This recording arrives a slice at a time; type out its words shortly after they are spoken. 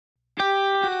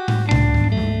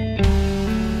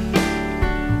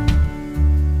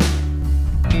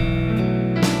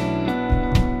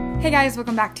Hey guys,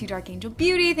 welcome back to Dark Angel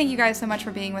Beauty. Thank you guys so much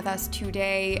for being with us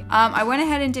today. I went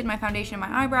ahead and did my foundation and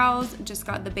my eyebrows, just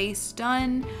got the base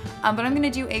done, but I'm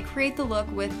gonna do a create the look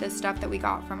with the stuff that we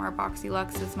got from our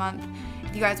BoxyLuxe this month.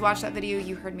 If you guys watched that video,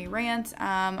 you heard me rant.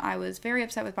 I was very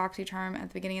upset with BoxyCharm at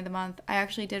the beginning of the month. I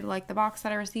actually did like the box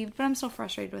that I received, but I'm still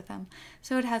frustrated with them,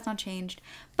 so it has not changed.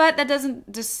 But that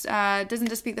doesn't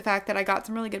dispute the fact that I got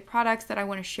some really good products that I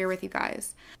want to share with you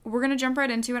guys. We're gonna jump right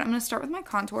into it. I'm gonna start with my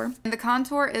contour. And the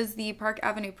contour is the Park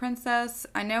Avenue Princess.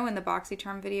 I know in the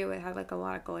BoxyCharm video it had like a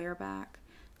lot of glare back,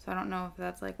 so I don't know if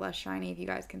that's like less shiny if you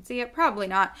guys can see it. Probably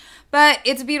not. But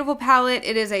it's a beautiful palette.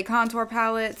 It is a contour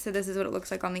palette, so this is what it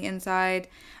looks like on the inside.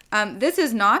 This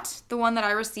is not the one that I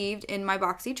received in my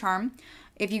BoxyCharm.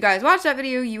 If you guys watched that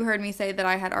video, you heard me say that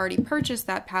I had already purchased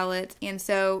that palette, and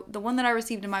so the one that I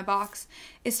received in my box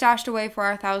is stashed away for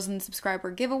our 1,000 subscriber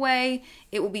giveaway.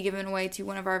 It will be given away to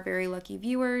one of our very lucky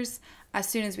viewers as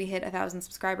soon as we hit 1,000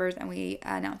 subscribers and we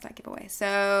announce that giveaway.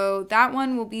 So that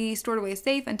one will be stored away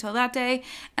safe until that day,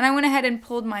 and I went ahead and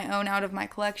pulled my own out of my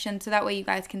collection so that way you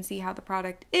guys can see how the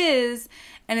product is,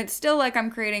 and it's still like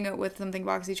I'm creating it with something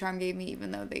BoxyCharm gave me,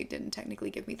 even though they didn't technically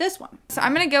give me this one. So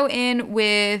I'm going to go in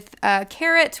with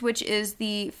Carrot, which is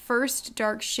the first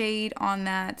dark shade on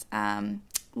that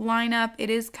lineup. It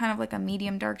is kind of like a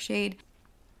medium dark shade.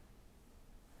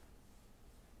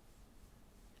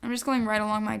 I'm just going right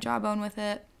along my jawbone with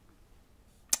it.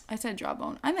 I said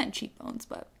jawbone. I meant cheekbones,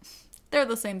 but they're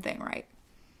the same thing, right?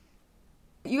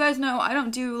 You guys know I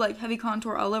don't do like heavy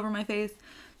contour all over my face.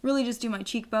 Really just do my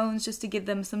cheekbones just to give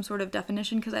them some sort of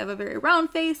definition because I have a very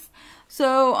round face.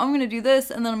 So I'm going to do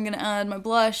this, and then I'm going to add my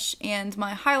blush and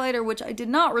my highlighter, which I did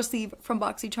not receive from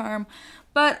BoxyCharm,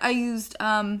 but I used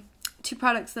two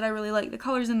products that I really like the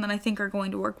colors in that I think are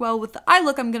going to work well with the eye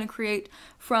look I'm going to create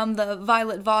from the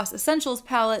Violet Voss Essentials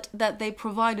palette that they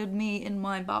provided me in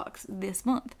my box this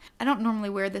month. I don't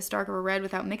normally wear this dark of a red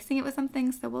without mixing it with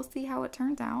something, so we'll see how it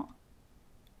turns out.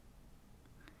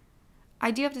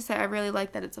 I do have to say I really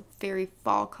like that it's a very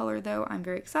fall color though. I'm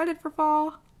very excited for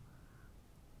fall.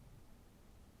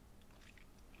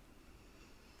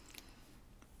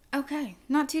 Okay,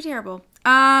 not too terrible.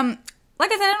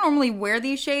 Like I said, I don't normally wear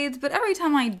these shades, but every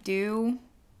time I do,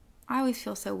 I always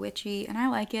feel so witchy, and I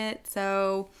like it.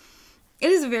 So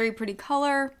it is a very pretty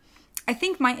color. I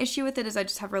think my issue with it is I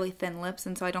just have really thin lips,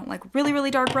 and so I don't like really, really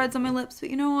dark reds on my lips,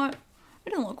 but you know what? It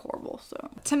didn't look horrible.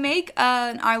 So to make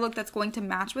an eye look that's going to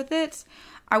match with it,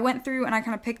 I went through and I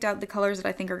kind of picked out the colors that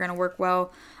I think are going to work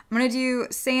well. I'm going to do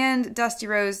Sand, Dusty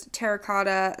Rose,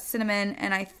 Terracotta, Cinnamon,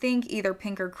 and I think either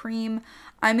pink or cream.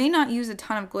 I may not use a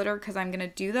ton of glitter because I'm going to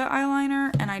do the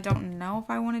eyeliner, and I don't know if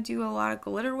I want to do a lot of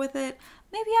glitter with it.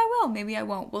 Maybe I will, maybe I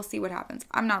won't. We'll see what happens.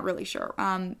 I'm not really sure.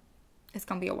 It's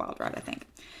going to be a wild ride, I think.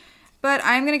 But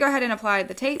I'm going to go ahead and apply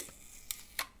the tape.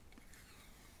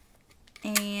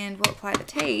 And we'll apply the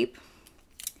tape.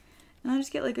 And I'll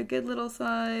just get like a good little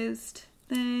sized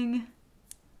thing.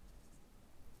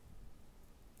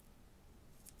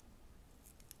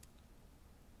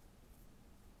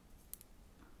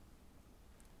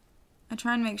 I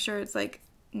try and make sure it's like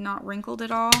not wrinkled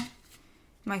at all,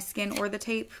 my skin or the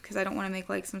tape, because I don't want to make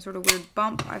like some sort of weird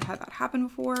bump. I've had that happen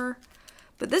before.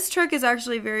 But this trick is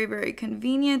actually very, very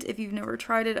convenient if you've never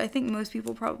tried it. I think most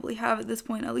people probably have at this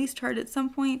point, at least tried it at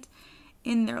some point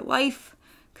in their life,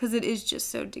 because it is just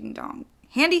so ding dong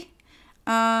handy.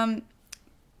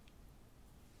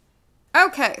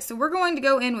 Okay, so we're going to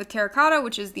go in with Terracotta,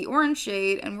 which is the orange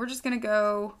shade, and we're just going to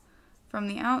go from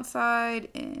the outside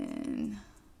in.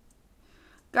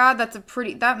 God, that's a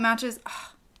pretty, that matches,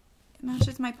 it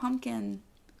matches my pumpkin.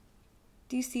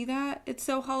 Do you see that? It's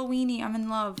so Halloween-y. I'm in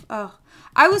love. Oh,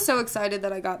 I was so excited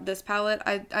that I got this palette.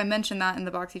 I mentioned that in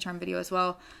the BoxyCharm video as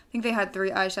well. I think they had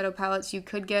 3 eyeshadow palettes you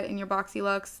could get in your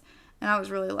BoxyLuxe, and I was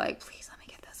really like, please let me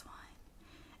get this one.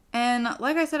 And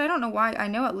like I said, I don't know why. I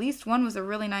know at least one was a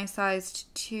really nice sized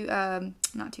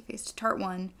not Too Faced, Tarte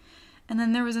one. And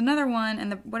then there was another one,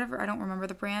 and whatever, I don't remember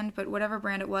the brand, but whatever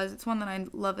brand it was, it's one that I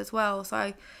love as well. So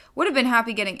I would have been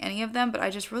happy getting any of them, but I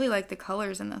just really like the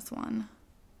colors in this one.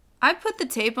 I put the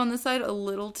tape on this side a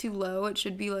little too low. It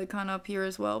should be like kind of up here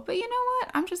as well. But you know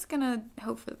what? I'm just going to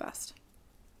hope for the best.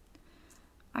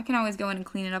 I can always go in and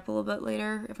clean it up a little bit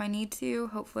later if I need to.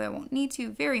 Hopefully I won't need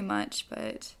to very much,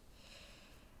 but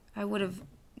I would have,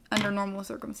 under normal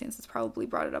circumstances, probably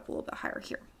brought it up a little bit higher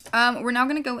here. We're now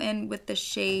going to go in with the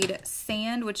shade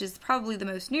Sand, which is probably the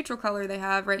most neutral color they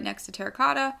have right next to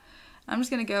Terracotta. I'm just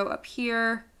going to go up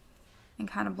here and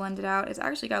kind of blend it out. It's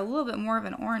actually got a little bit more of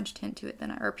an orange tint to it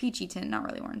than or peachy tint, not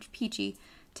really orange, peachy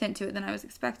tint to it than I was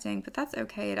expecting, but that's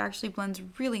okay. It actually blends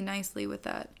really nicely with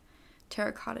that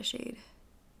terracotta shade.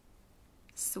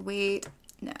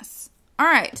 Sweetness. All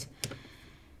right.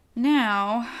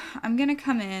 Now I'm gonna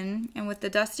come in and with the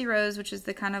Dusty Rose, which is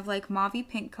the kind of like mauvey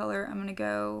pink color, I'm gonna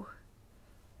go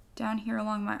down here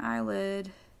along my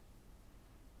eyelid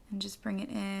and just bring it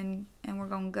in, and we're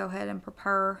gonna go ahead and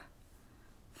prepare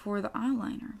for the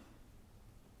eyeliner.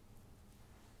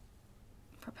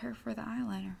 Prepare for the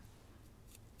eyeliner.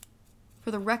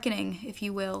 For the reckoning, if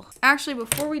you will. Actually,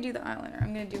 before we do the eyeliner,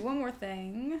 I'm gonna do one more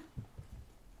thing.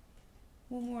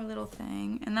 One more little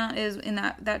thing, and that is in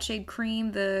that shade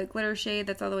Cream, the glitter shade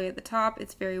that's all the way at the top.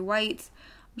 It's very white.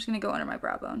 I'm just gonna go under my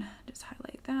brow bone. Just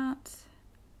highlight that,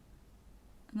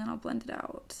 and then I'll blend it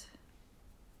out.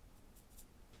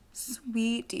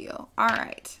 Sweet deal. All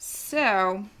right,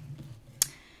 so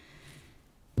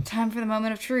time for the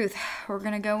moment of truth. We're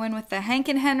gonna go in with the Hank &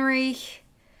 Henry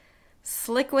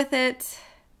Slick With It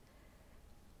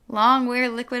Long Wear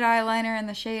Liquid Eyeliner in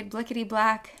the shade Blickety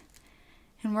Black.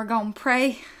 And we're gonna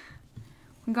pray.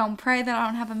 We're gonna pray that I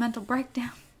don't have a mental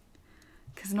breakdown.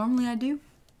 Because normally I do.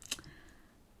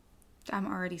 I'm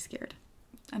already scared.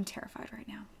 I'm terrified right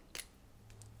now.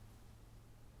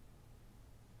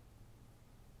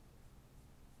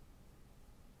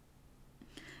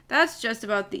 That's just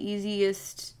about the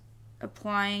easiest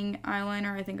applying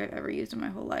eyeliner I think I've ever used in my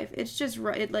whole life. It's just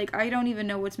right. Like, I don't even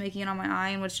know what's making it on my eye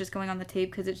and what's just going on the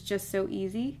tape because it's just so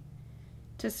easy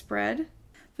to spread.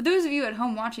 For those of you at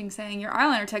home watching saying your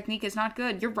eyeliner technique is not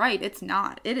good, you're right, it's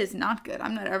not. It is not good.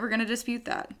 I'm not ever going to dispute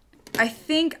that. I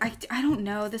think, I don't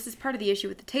know, this is part of the issue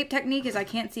with the tape technique is I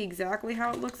can't see exactly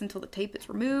how it looks until the tape is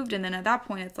removed, and then at that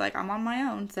point it's like I'm on my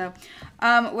own. So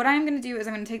what I'm going to do is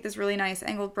I'm going to take this really nice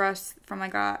angled brush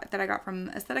that I got from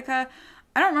Aesthetica.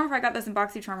 I don't remember if I got this in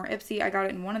BoxyCharm or Ipsy. I got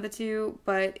it in one of the two,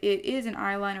 but it is an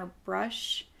eyeliner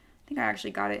brush. I think I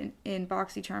actually got it in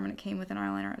BoxyCharm and it came with an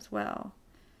eyeliner as well.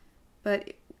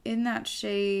 But in that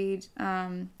shade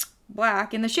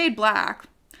black, in the shade black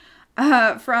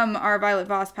from our Violet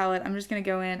Voss palette, I'm just going to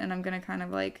go in and I'm going to kind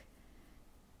of like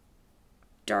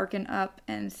darken up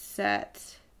and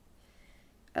set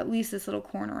at least this little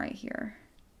corner right here.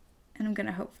 And I'm going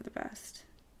to hope for the best.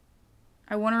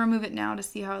 I want to remove it now to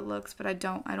see how it looks, but I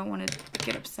don't want to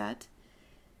get upset.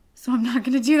 So I'm not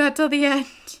going to do that till the end.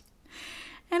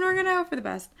 And we're going to hope for the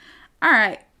best. All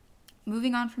right,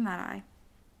 moving on from that eye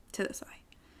to this eye.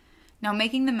 Now,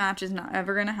 making the match is not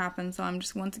ever going to happen, so I'm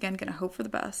just once again going to hope for the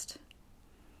best.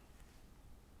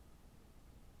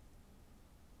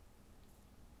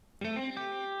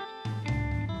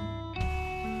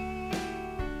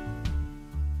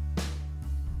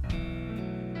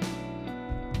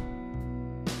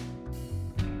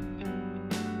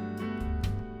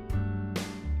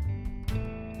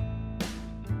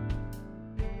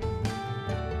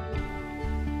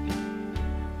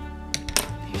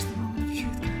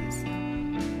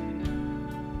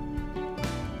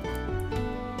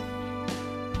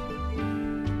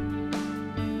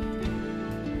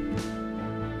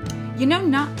 You know,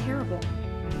 not terrible.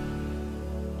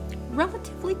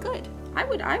 Relatively good.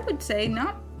 I would say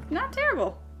not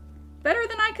terrible. Better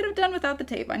than I could have done without the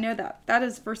tape. I know that. That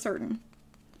is for certain.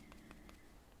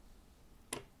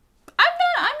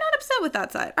 I'm not upset with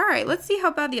that side. All right, let's see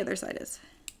how bad the other side is.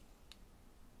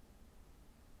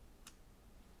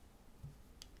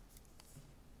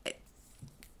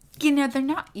 You know, they're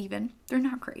not even. They're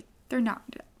not great. They're not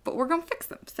good. But we're going to fix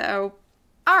them. So,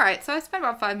 all right. So I spent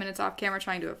about 5 minutes off camera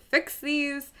trying to fix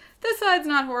these. This side's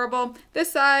not horrible.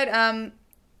 This side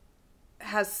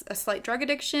has a slight drug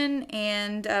addiction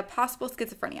and possible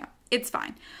schizophrenia. It's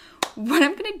fine. What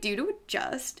I'm going to do to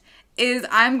adjust is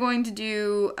I'm going to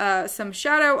do some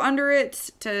shadow under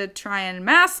it to try and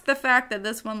mask the fact that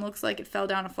this one looks like it fell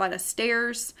down a flight of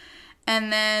stairs.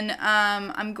 And then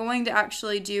I'm going to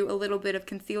actually do a little bit of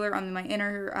concealer on my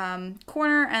inner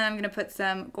corner, and I'm going to put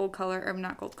some gold color, or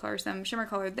not gold color, some shimmer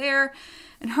color there,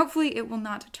 and hopefully it will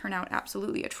not turn out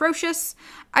absolutely atrocious.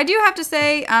 I do have to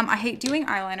say, I hate doing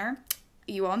eyeliner.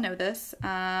 You all know this,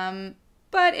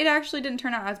 but it actually didn't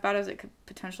turn out as bad as it could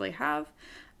potentially have,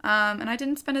 and I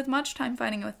didn't spend as much time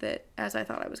fighting with it as I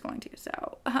thought I was going to,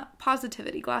 so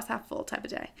positivity, glass half full type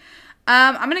of day.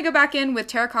 I'm going to go back in with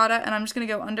terracotta, and I'm just going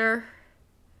to go under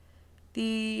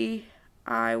the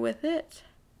eye with it.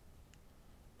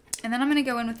 And then I'm going to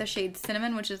go in with the shade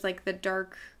Cinnamon, which is like the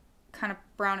dark kind of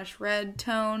brownish red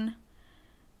tone.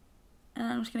 And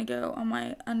I'm just going to go on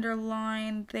my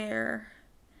underline there.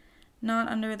 Not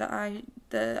under the eye,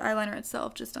 the eyeliner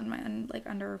itself, just on my, like,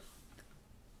 under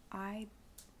eye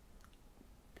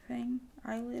thing,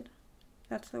 eyelid.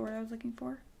 That's the word I was looking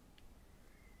for.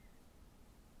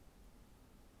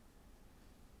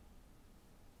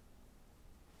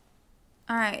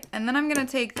 All right, and then I'm gonna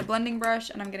take the blending brush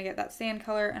and I'm gonna get that sand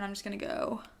color and I'm just gonna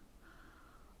go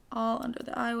all under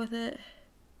the eye with it.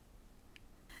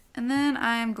 And then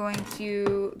I'm going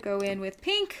to go in with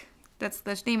pink. That's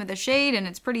the name of the shade, and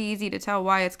it's pretty easy to tell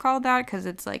why it's called that because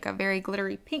it's like a very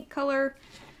glittery pink color.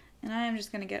 And I am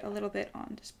just gonna get a little bit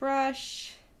on this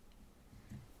brush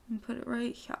and put it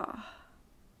right here.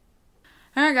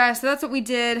 Alright guys, so that's what we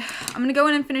did. I'm gonna go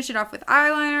in and finish it off with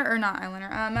eyeliner, or not eyeliner,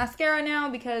 mascara now,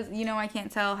 because you know I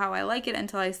can't tell how I like it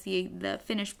until I see the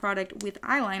finished product with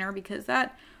eyeliner, because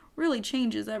that really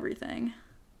changes everything.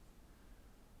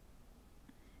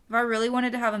 If I really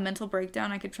wanted to have a mental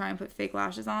breakdown, I could try and put fake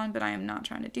lashes on, but I am not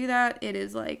trying to do that. It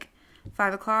is like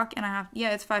 5 o'clock and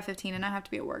it's 5:15 and I have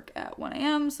to be at work at 1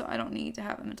 a.m. so I don't need to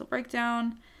have a mental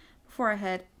breakdown before I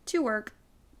head to work.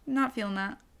 Not feeling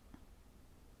that.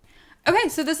 Okay,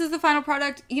 so this is the final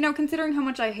product. You know, considering how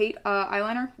much I hate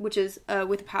eyeliner, which is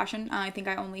with a passion, I think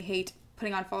I only hate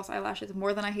putting on false eyelashes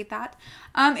more than I hate that.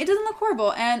 It doesn't look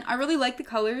horrible, and I really like the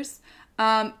colors.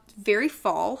 Very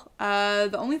fall.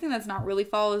 The only thing that's not really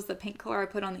fall is the pink color I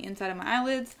put on the inside of my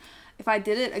eyelids. If I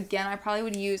did it again, I probably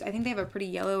would use, I think they have a pretty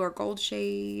yellow or gold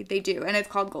shade. They do, and it's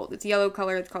called gold. It's a yellow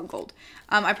color, it's called gold.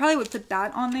 I probably would put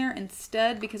that on there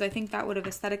instead because I think that would have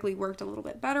aesthetically worked a little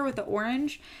bit better with the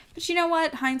orange. But you know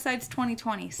what? Hindsight's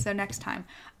 20/20, so next time.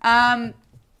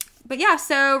 But yeah,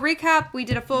 so recap, we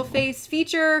did a full face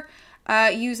feature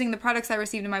using the products I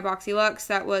received in my BoxyLuxe.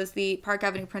 That was the Park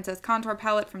Avenue Princess Contour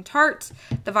Palette from Tarte,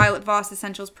 the Violet Voss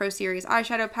Essentials Pro Series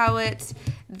Eyeshadow Palette,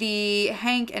 the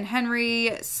Hank and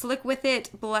Henry Slick With It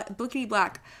Blickety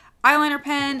Black eyeliner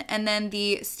pen, and then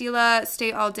the Stila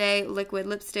Stay All Day liquid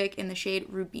lipstick in the shade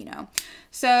Rubino.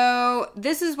 So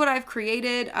this is what I've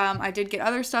created. I did get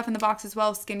other stuff in the box as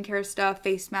well, skincare stuff,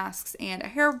 face masks, and a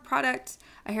hair product,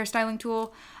 a hair styling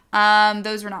tool.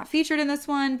 Those were not featured in this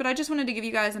one, but I just wanted to give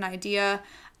you guys an idea.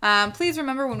 Please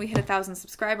remember when we hit 1,000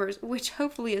 subscribers, which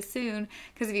hopefully is soon,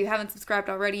 because if you haven't subscribed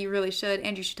already, you really should,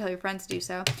 and you should tell your friends to do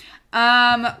so.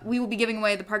 We will be giving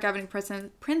away the Park Avenue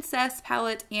Princess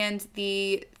palette and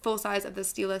the full size of the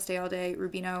Stila Stay All Day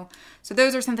Rubino. So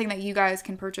those are something that you guys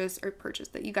can purchase,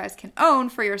 that you guys can own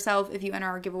for yourself if you enter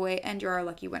our giveaway and you're our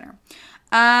lucky winner.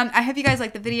 I hope you guys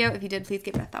liked the video. If you did, please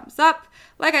give it a thumbs up.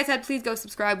 Like I said, please go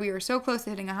subscribe. We are so close to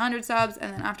hitting 100 subs,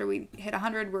 and then after we hit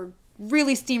 100, we're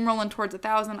really steamrolling towards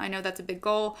 1,000. I know that's a big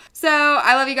goal. So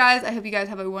I love you guys. I hope you guys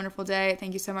have a wonderful day.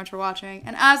 Thank you so much for watching.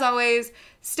 And as always,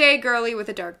 stay girly with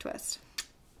a dark twist.